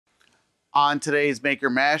On today's Maker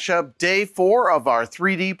Mashup, day 4 of our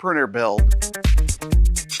 3D printer build.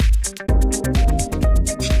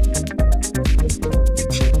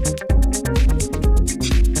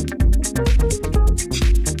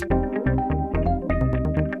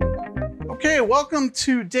 Okay, welcome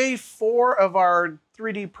to day 4 of our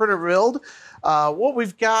 3D printer build. What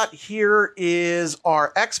we've got here is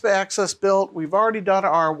our X-axis built. We've already done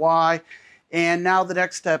our Y. And now the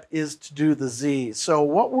next step is to do the Z. So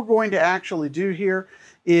what we're going to actually do here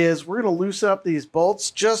is we're going to loosen up these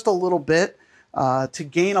bolts just a little bit to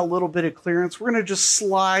gain a little bit of clearance. We're going to just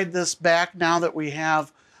slide this back now that we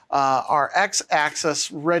have our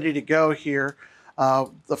X-axis ready to go here.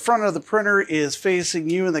 The front of the printer is facing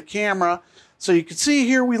you in the camera. So you can see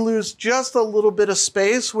here we lose just a little bit of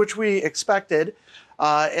space, which we expected.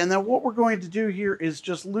 And then what we're going to do here is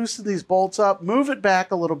just loosen these bolts up, move it back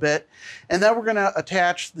a little bit, and then we're going to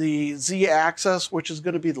attach the Z-axis, which is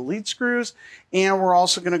going to be the lead screws, and we're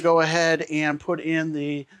also going to go ahead and put in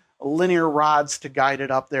the linear rods to guide it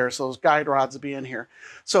up there. So those guide rods will be in here.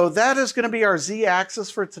 So that is going to be our Z-axis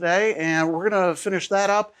for today, and we're going to finish that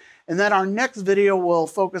up. And then our next video will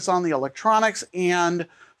focus on the electronics and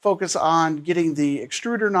focus on getting the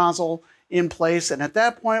extruder nozzle in place, and at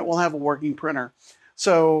that point we'll have a working printer.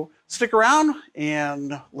 So stick around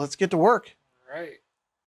and let's get to work. All right.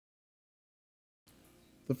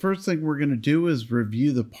 The first thing we're going to do is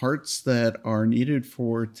review the parts that are needed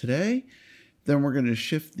for today. Then we're going to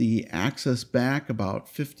shift the axis back about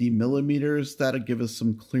 50 millimeters. That'll give us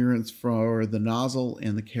some clearance for the nozzle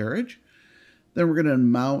and the carriage. Then we're going to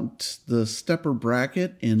mount the stepper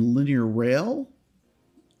bracket and linear rail,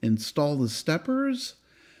 install the steppers.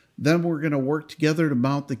 Then we're going to work together to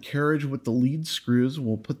mount the carriage with the lead screws.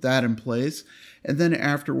 We'll put that in place. And then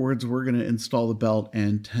afterwards, we're going to install the belt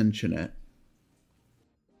and tension it.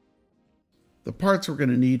 The parts we're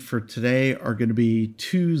going to need for today are going to be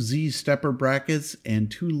 2 Z stepper brackets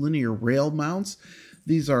and 2 linear rail mounts.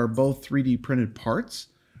 These are both 3D printed parts.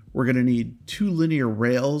 We're going to need 2 linear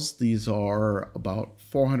rails. These are about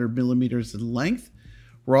 400 millimeters in length.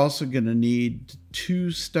 We're also going to need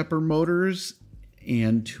 2 stepper motors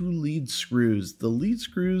and 2 lead screws. The lead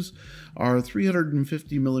screws are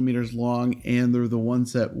 350 millimeters long, and they're the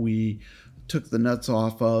ones that we took the nuts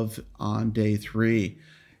off of on day 3.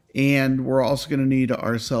 And we're also going to need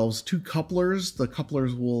ourselves 2 couplers. The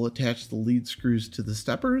couplers will attach the lead screws to the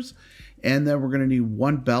steppers. And then we're going to need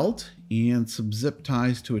 1 belt and some zip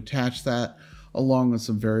ties to attach that, along with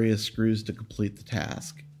some various screws to complete the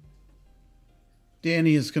task.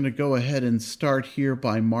 Danny is going to go ahead and start here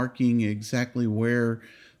by marking exactly where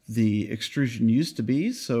the extrusion used to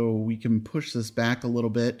be so we can push this back a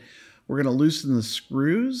little bit. We're going to loosen the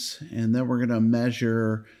screws, and then we're going to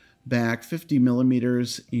measure back 50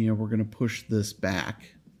 millimeters, and we're going to push this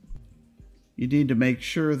back. You need to make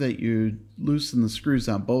sure that you loosen the screws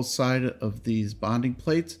on both sides of these bonding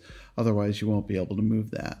plates, otherwise you won't be able to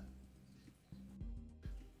move that.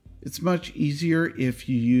 It's much easier if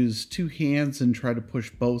you use 2 hands and try to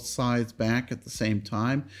push both sides back at the same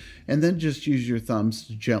time, and then just use your thumbs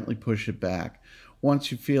to gently push it back.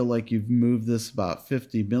 Once you feel like you've moved this about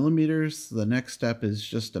 50 millimeters, the next step is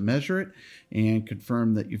just to measure it and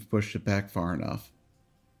confirm that you've pushed it back far enough.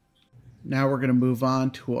 Now we're going to move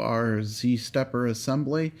on to our Z stepper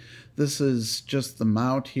assembly. This is just the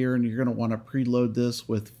mount here, and you're going to want to preload this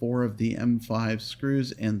with 4 of the M5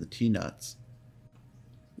 screws and the T-nuts.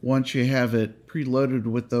 Once you have it preloaded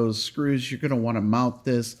with those screws, you're going to want to mount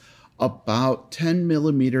this about 10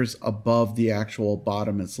 millimeters above the actual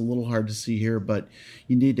bottom. It's a little hard to see here, but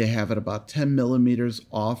you need to have it about 10 millimeters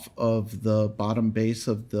off of the bottom base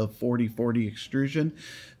of the 40/40 extrusion.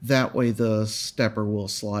 That way the stepper will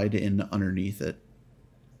slide in underneath it.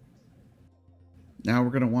 Now we're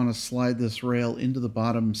going to want to slide this rail into the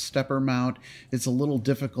bottom stepper mount. It's a little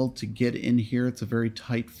difficult to get in here. It's a very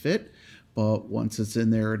tight fit, but once it's in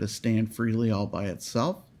there, it'll stand freely all by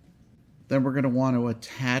itself. Then we're going to want to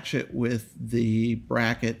attach it with the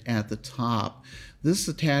bracket at the top. This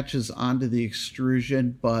attaches onto the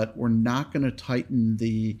extrusion, but we're not going to tighten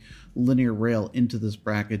the linear rail into this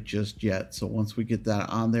bracket just yet. So once we get that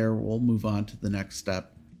on there, we'll move on to the next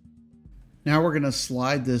step. Now we're going to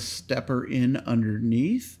slide this stepper in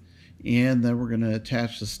underneath, and then we're going to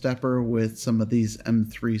attach the stepper with some of these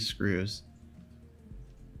M3 screws.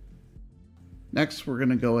 Next, we're going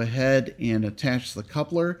to go ahead and attach the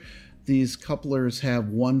coupler. These couplers have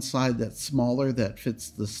one side that's smaller that fits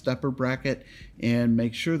the stepper bracket, and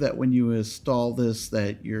make sure that when you install this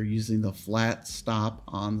that you're using the flat stop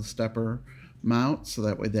on the stepper mount so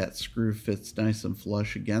that way that screw fits nice and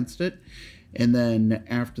flush against it. And then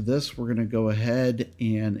after this, we're going to go ahead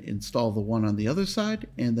and install the one on the other side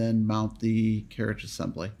and then mount the carriage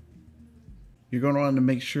assembly. You're going to want to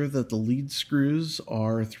make sure that the lead screws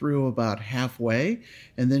are through about halfway,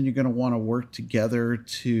 and then you're going to want to work together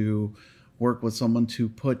to work with someone to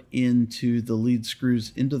put into the lead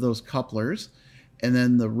screws into those couplers. And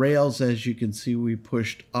then the rails, as you can see, we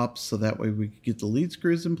pushed up so that way we could get the lead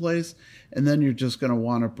screws in place. And then you're just going to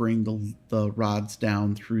want to bring the rods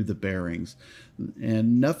down through the bearings.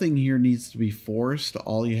 And nothing here needs to be forced.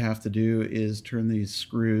 All you have to do is turn these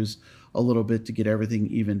screws a little bit to get everything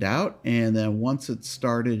evened out. And then once it's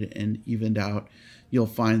started and evened out, you'll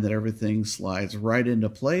find that everything slides right into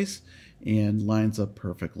place and lines up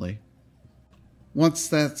perfectly. Once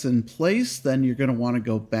that's in place, then you're going to want to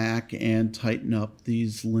go back and tighten up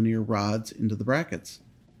these linear rods into the brackets.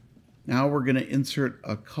 Now we're going to insert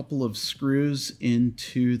a couple of screws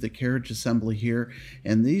into the carriage assembly here,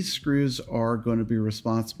 and these screws are going to be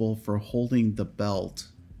responsible for holding the belt.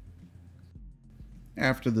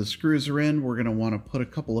 After the screws are in, we're going to want to put a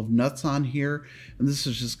couple of nuts on here, and this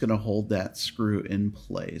is just going to hold that screw in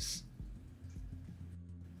place.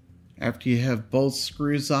 After you have both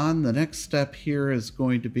screws on, the next step here is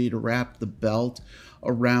going to be to wrap the belt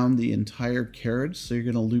around the entire carriage. So you're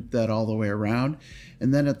going to loop that all the way around.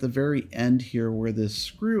 And then at the very end here where this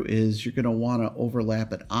screw is, you're going to want to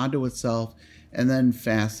overlap it onto itself and then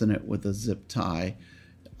fasten it with a zip tie.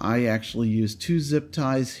 I actually use 2 zip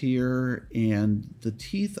ties here, and the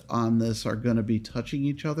teeth on this are going to be touching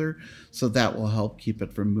each other, so that will help keep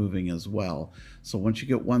it from moving as well. So once you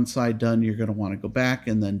get one side done, you're going to want to go back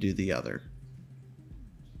and then do the other.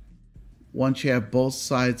 Once you have both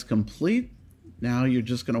sides complete, now you're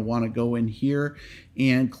just going to want to go in here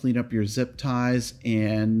and clean up your zip ties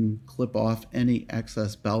and clip off any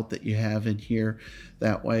excess belt that you have in here.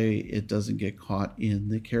 That way it doesn't get caught in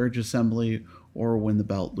the carriage assembly or when the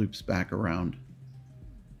belt loops back around.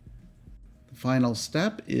 The final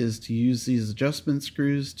step is to use these adjustment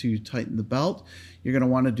screws to tighten the belt. You're going to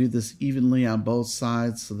want to do this evenly on both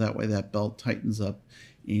sides so that way that belt tightens up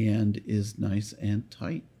and is nice and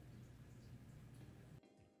tight.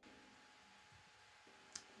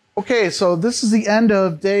 Okay, so this is the end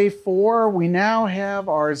of day 4. We now have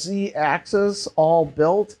our Z-axis all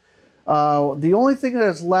built. The only thing that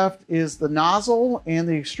is left is the nozzle and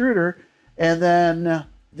the extruder, and then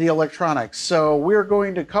the electronics. So we're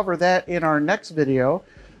going to cover that in our next video.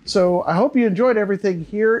 So I hope you enjoyed everything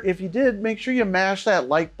here. If you did, make sure you mash that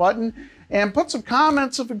like button and put some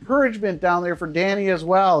comments of encouragement down there for Danny as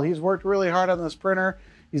well. He's worked really hard on this printer.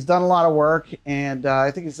 He's done a lot of work, and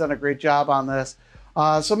I think he's done a great job on this.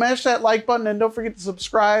 So mash that like button and don't forget to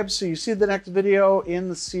subscribe so you see the next video in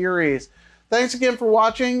the series. Thanks again for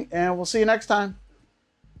watching, and we'll see you next time.